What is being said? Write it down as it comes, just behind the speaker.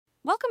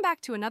Welcome back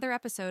to another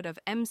episode of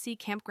MC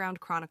Campground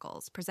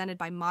Chronicles, presented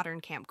by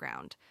Modern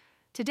Campground.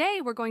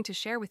 Today, we're going to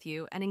share with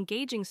you an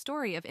engaging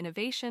story of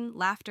innovation,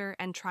 laughter,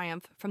 and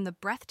triumph from the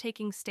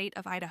breathtaking state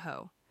of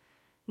Idaho.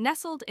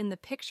 Nestled in the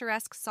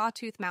picturesque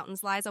Sawtooth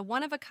Mountains lies a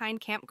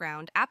one-of-a-kind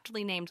campground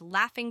aptly named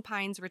Laughing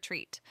Pines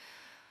Retreat.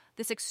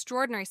 This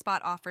extraordinary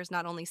spot offers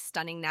not only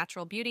stunning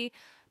natural beauty,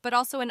 but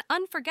also an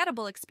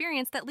unforgettable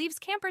experience that leaves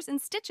campers in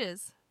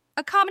stitches.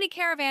 A comedy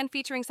caravan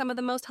featuring some of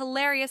the most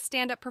hilarious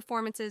stand-up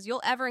performances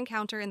you'll ever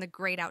encounter in the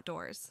great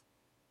outdoors.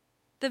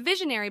 The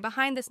visionary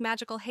behind this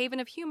magical haven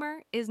of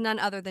humor is none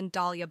other than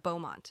Dahlia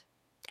Beaumont,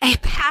 a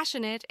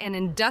passionate and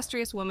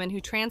industrious woman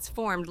who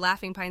transformed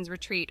Laughing Pines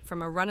Retreat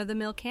from a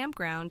run-of-the-mill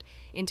campground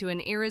into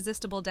an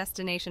irresistible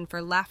destination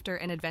for laughter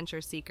and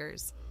adventure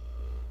seekers.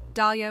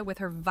 Dahlia, with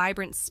her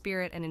vibrant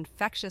spirit and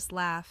infectious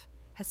laugh,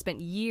 has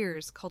spent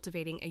years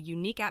cultivating a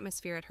unique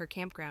atmosphere at her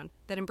campground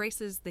that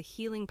embraces the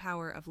healing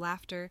power of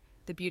laughter,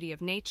 the beauty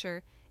of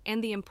nature,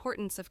 and the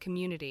importance of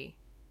community.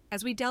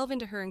 As we delve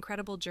into her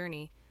incredible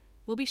journey,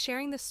 we'll be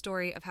sharing the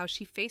story of how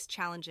she faced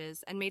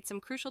challenges and made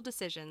some crucial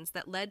decisions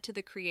that led to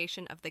the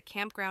creation of the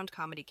Campground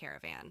Comedy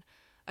Caravan,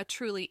 a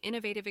truly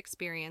innovative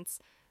experience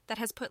that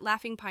has put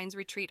Laughing Pines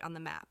Retreat on the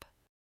map.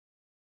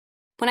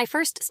 When I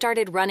first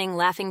started running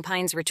Laughing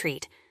Pines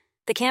Retreat,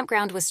 the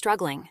campground was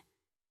struggling.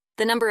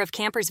 The number of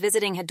campers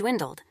visiting had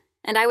dwindled,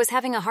 and I was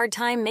having a hard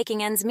time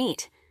making ends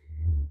meet.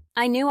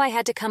 I knew I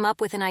had to come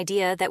up with an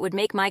idea that would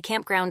make my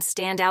campground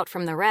stand out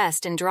from the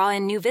rest and draw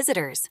in new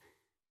visitors.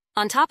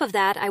 On top of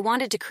that, I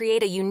wanted to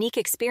create a unique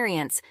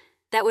experience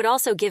that would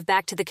also give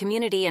back to the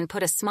community and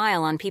put a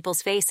smile on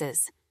people's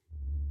faces.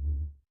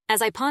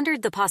 As I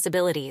pondered the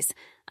possibilities,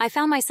 I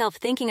found myself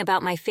thinking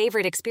about my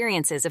favorite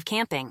experiences of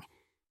camping.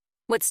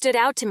 What stood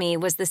out to me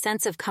was the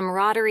sense of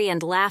camaraderie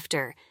and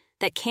laughter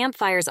that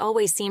campfires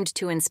always seemed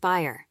to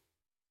inspire.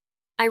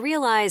 I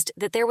realized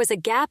that there was a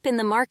gap in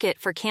the market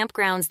for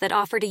campgrounds that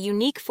offered a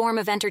unique form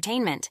of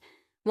entertainment,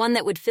 one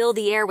that would fill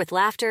the air with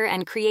laughter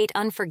and create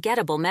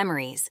unforgettable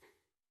memories.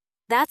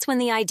 That's when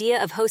the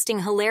idea of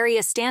hosting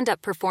hilarious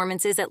stand-up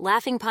performances at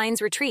Laughing Pines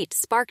Retreat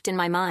sparked in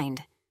my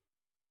mind.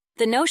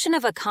 The notion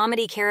of a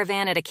comedy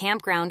caravan at a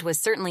campground was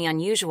certainly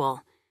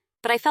unusual,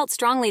 but I felt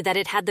strongly that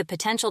it had the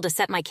potential to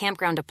set my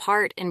campground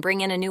apart and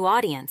bring in a new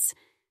audience.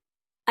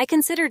 I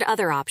considered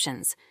other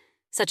options,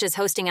 such as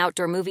hosting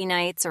outdoor movie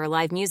nights or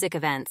live music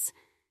events,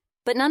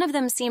 but none of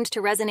them seemed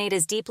to resonate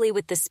as deeply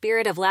with the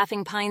spirit of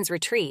Laughing Pines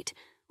Retreat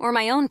or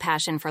my own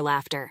passion for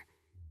laughter.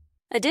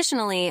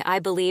 Additionally, I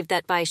believed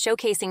that by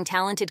showcasing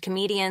talented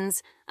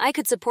comedians, I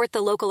could support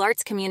the local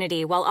arts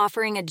community while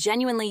offering a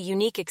genuinely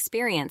unique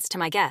experience to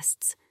my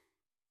guests.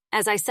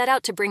 As I set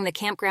out to bring the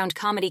Campground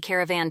Comedy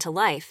Caravan to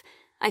life,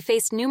 I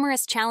faced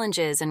numerous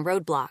challenges and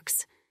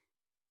roadblocks.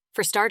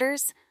 For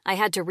starters, I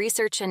had to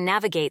research and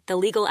navigate the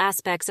legal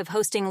aspects of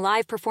hosting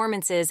live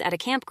performances at a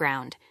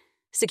campground,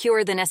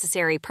 secure the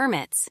necessary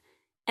permits,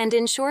 and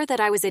ensure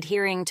that I was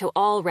adhering to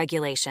all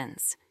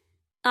regulations.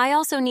 I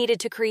also needed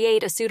to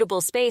create a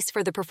suitable space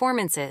for the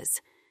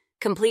performances,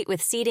 complete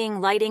with seating,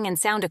 lighting, and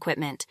sound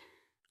equipment,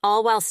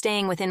 all while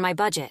staying within my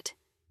budget.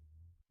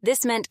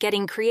 This meant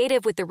getting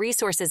creative with the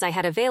resources I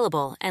had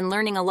available and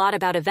learning a lot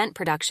about event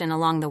production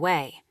along the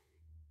way.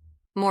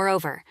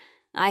 Moreover,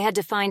 I had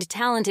to find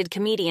talented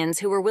comedians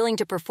who were willing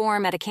to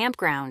perform at a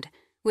campground,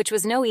 which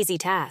was no easy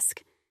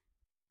task.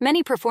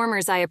 Many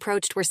performers I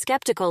approached were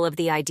skeptical of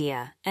the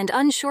idea and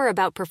unsure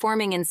about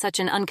performing in such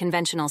an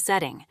unconventional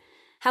setting.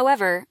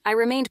 However, I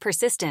remained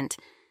persistent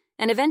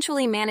and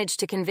eventually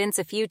managed to convince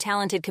a few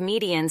talented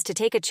comedians to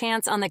take a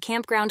chance on the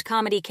Campground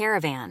Comedy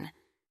Caravan.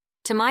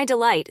 To my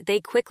delight,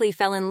 they quickly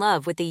fell in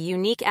love with the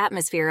unique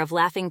atmosphere of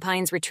Laughing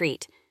Pines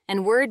Retreat,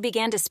 and word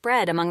began to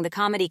spread among the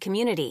comedy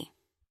community.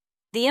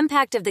 The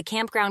impact of the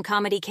Campground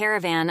Comedy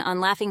Caravan on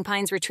Laughing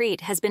Pines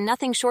Retreat has been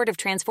nothing short of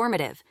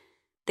transformative.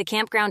 The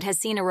campground has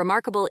seen a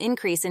remarkable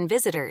increase in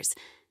visitors,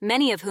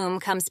 many of whom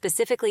come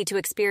specifically to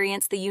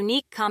experience the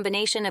unique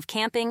combination of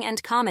camping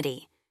and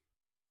comedy.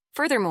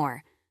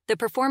 Furthermore, the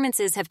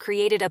performances have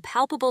created a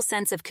palpable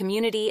sense of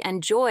community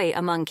and joy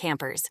among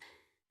campers,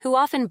 who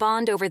often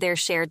bond over their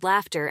shared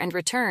laughter and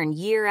return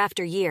year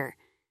after year.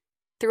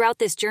 Throughout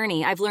this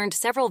journey, I've learned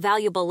several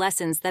valuable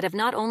lessons that have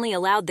not only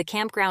allowed the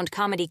Campground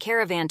Comedy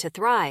Caravan to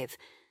thrive,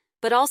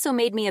 but also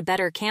made me a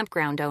better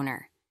campground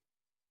owner.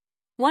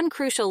 One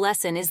crucial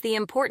lesson is the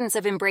importance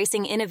of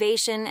embracing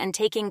innovation and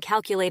taking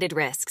calculated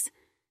risks.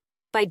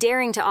 By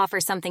daring to offer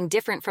something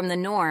different from the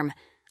norm,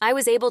 I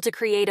was able to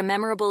create a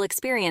memorable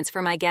experience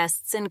for my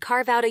guests and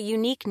carve out a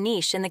unique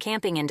niche in the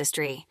camping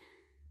industry.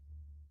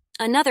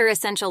 Another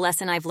essential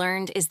lesson I've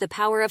learned is the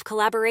power of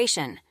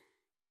collaboration.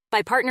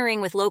 By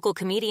partnering with local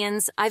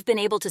comedians, I've been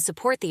able to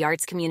support the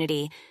arts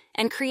community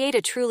and create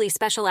a truly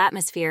special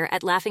atmosphere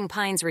at Laughing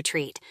Pines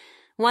Retreat,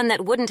 one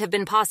that wouldn't have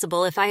been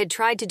possible if I had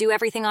tried to do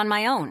everything on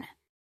my own.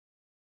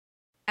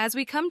 As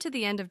we come to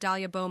the end of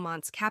Dahlia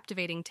Beaumont's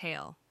captivating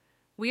tale,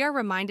 we are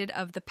reminded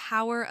of the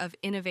power of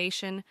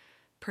innovation,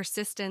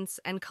 persistence,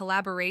 and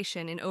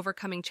collaboration in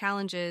overcoming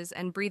challenges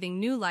and breathing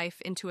new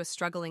life into a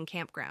struggling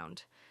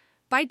campground.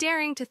 By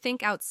daring to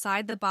think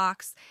outside the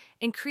box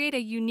and create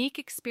a unique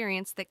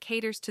experience that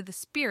caters to the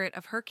spirit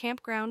of her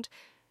campground,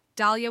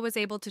 Dahlia was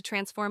able to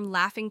transform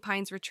Laughing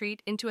Pines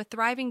Retreat into a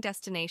thriving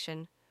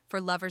destination for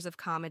lovers of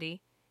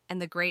comedy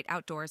and the great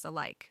outdoors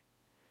alike.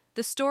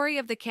 The story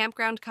of the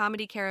Campground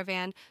Comedy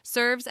Caravan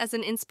serves as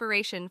an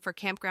inspiration for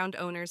campground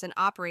owners and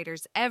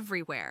operators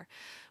everywhere.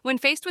 When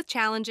faced with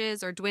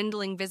challenges or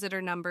dwindling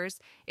visitor numbers,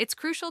 it's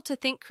crucial to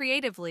think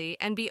creatively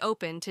and be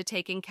open to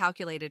taking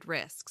calculated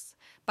risks.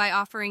 By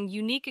offering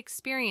unique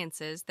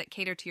experiences that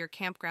cater to your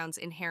campground's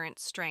inherent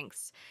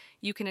strengths,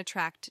 you can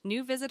attract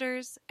new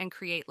visitors and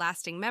create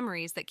lasting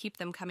memories that keep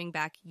them coming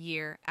back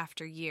year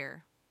after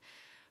year.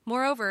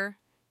 Moreover,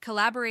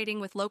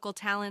 collaborating with local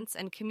talents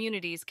and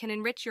communities can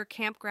enrich your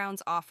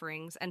campground's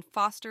offerings and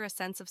foster a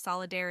sense of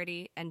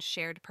solidarity and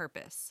shared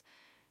purpose.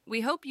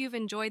 We hope you've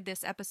enjoyed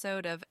this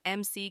episode of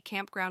MC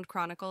Campground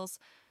Chronicles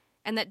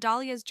and that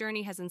Dahlia's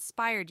journey has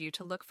inspired you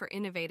to look for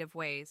innovative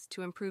ways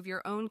to improve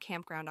your own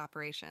campground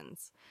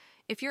operations.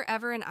 If you're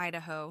ever in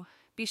Idaho,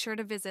 be sure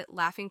to visit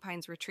Laughing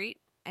Pines Retreat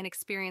and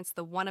experience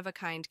the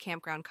one-of-a-kind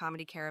Campground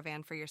Comedy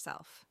Caravan for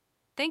yourself.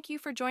 Thank you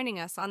for joining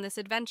us on this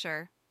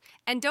adventure.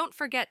 And don't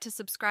forget to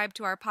subscribe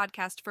to our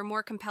podcast for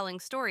more compelling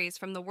stories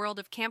from the world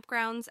of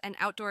campgrounds and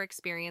outdoor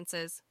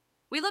experiences.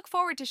 We look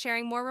forward to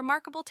sharing more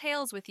remarkable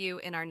tales with you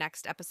in our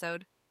next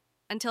episode.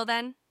 Until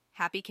then,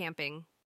 happy camping.